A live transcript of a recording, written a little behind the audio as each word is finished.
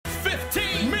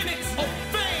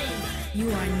You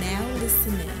are now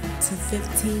listening to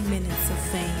 15 Minutes of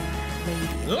Fame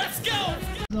Radio. Let's go!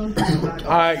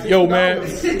 Alright, yo man,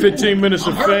 15 minutes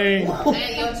of fame.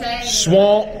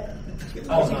 Swamp.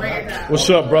 What's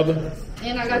up, brother?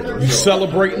 You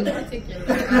celebrating?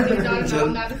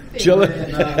 Chilling?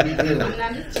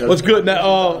 What's good?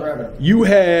 Now, you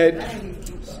had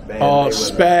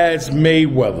Spaz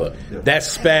Mayweather. That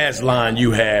Spaz line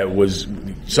you had was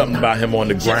something about him on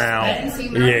the ground.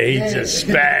 Yeah, he just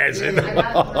spazzing.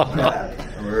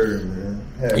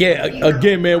 Yeah,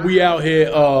 again, man, we out here,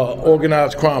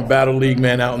 Organized Crime Battle League,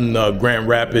 man, out in Grand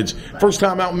Rapids. First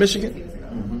time out in Michigan?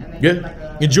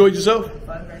 Yeah? Enjoyed yourself?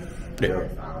 Yeah.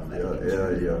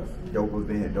 Dope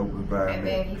event, dope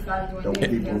environment, dope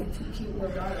people.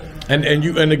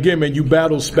 And again, man, you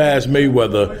battled Spaz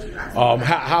Mayweather.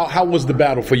 How was the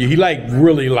battle for you? He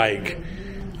really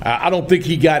I don't think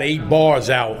he got 8 bars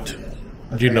out,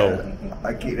 you know.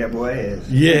 I kicked that boy ass.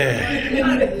 Yeah.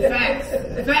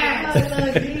 Facts.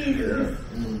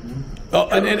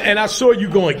 And I saw you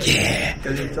going, yeah.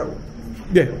 Cause he told me.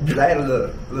 Yeah. Cause I had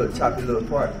a little choppy little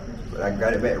part, but I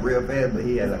got it back real fast. But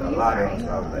he had a lot of them,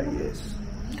 so I was like, yes.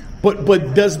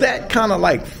 But does that kind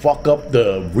of fuck up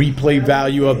the replay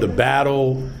value of the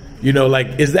battle? You know,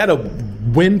 is that a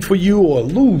win for you or a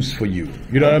lose for you?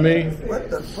 You know what I mean?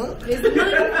 What the fuck?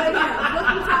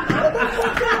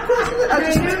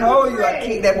 I just told you I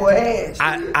kicked that boy ass.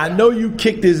 I know you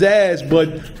kicked his ass, but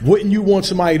wouldn't you want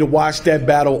somebody to watch that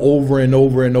battle over and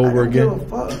over and over again?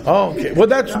 Give a fuck. Oh, okay. Well,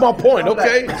 that's my point.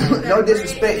 Okay. No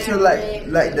disrespect to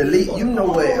like the league. You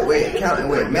know where it count and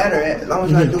where it matter at. As long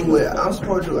as I do what I'm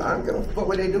supposed to do, I don't give a fuck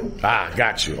what they do. Ah,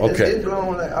 got you. Okay. It's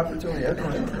blown opportunity. That's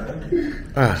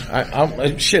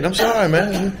what shit. I'm sorry,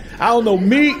 man. I don't know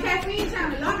me. Caffeine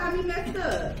time. Y'all got me messed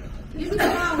up. Give me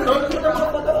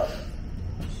some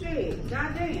shit.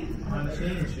 Goddamn.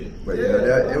 But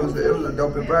yeah, it was a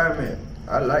dope environment.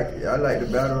 I like it. I like the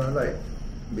battle. I like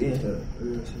being here.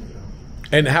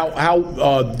 And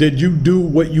how did you do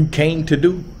what you came to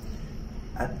do?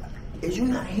 Is you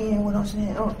not hearing what I'm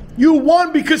saying? Oh. You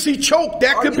won because he choked.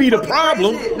 That could be the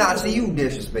problem. Nah, see, you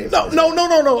disrespectful. No. Look,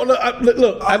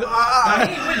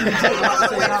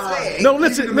 no,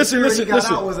 listen.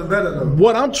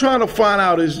 What I'm trying to find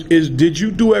out is did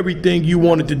you do everything you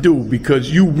wanted to do?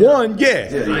 Because you won,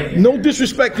 yeah. No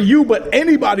disrespect to you, but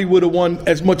anybody would have won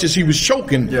as much as he was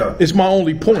choking. Yeah. Is my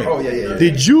only point. Oh, yeah.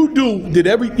 Did you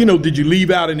did you leave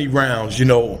out any rounds, you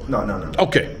know? No.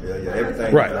 Okay. Yeah,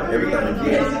 everything. Right.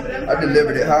 Everything. I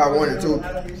delivered it how I wanted to.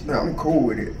 I'm cool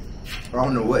with it. I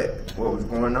don't know what was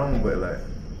going on, but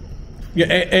yeah,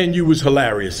 and you was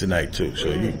hilarious tonight too. So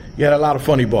you had a lot of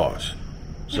funny bars.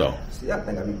 So see, I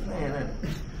think I be playing that.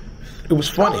 It was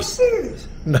funny. I was serious.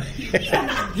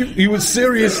 you was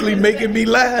seriously making me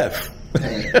laugh.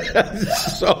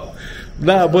 So.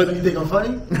 Nah, but you think I'm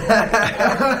funny?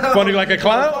 Funny like a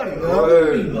clown?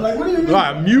 Like, what do you mean? Do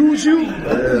I amuse you?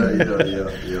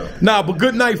 Yeah. Nah, but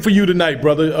good night for you tonight,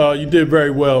 brother. You did very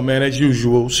well, man, as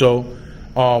usual. So,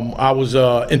 I was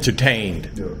entertained.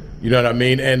 Yeah. You know what I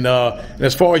mean? And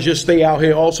as far as just stay out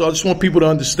here, also, I just want people to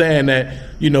understand that,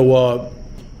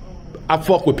 I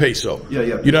fuck with Peso. Yeah.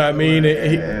 You know what I mean?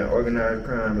 And organized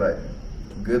crime,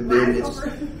 good business,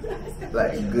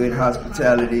 good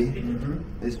hospitality.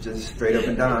 It's just straight up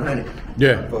and down, honey.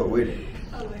 Yeah. Fuck with it.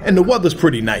 And the weather's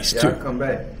pretty nice, too. I'll come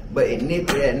back. But it's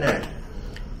nippy at night.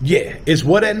 Yeah. It's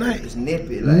what at night? It's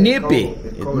nippy. Nippy.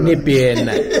 It's nippy at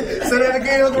night. Say that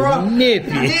again, Uncle Rob. Nippy.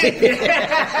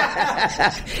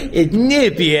 It's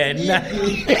nippy at night.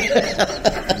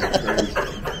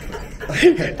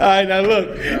 All right, now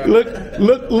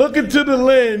look into the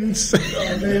lens,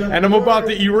 and I'm about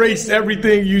to erase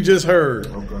everything you just heard.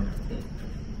 Okay.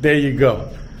 There you go.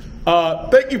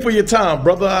 Thank you for your time,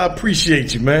 brother. I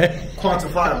appreciate you, man.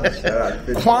 Quantifiable.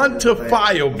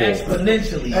 Quantifiable.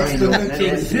 Exponentially.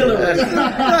 Exhilarating.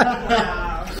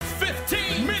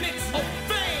 15 minutes of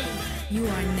fame. You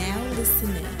are now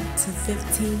listening to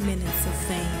 15 Minutes of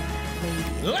Fame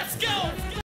Radio. Let's go!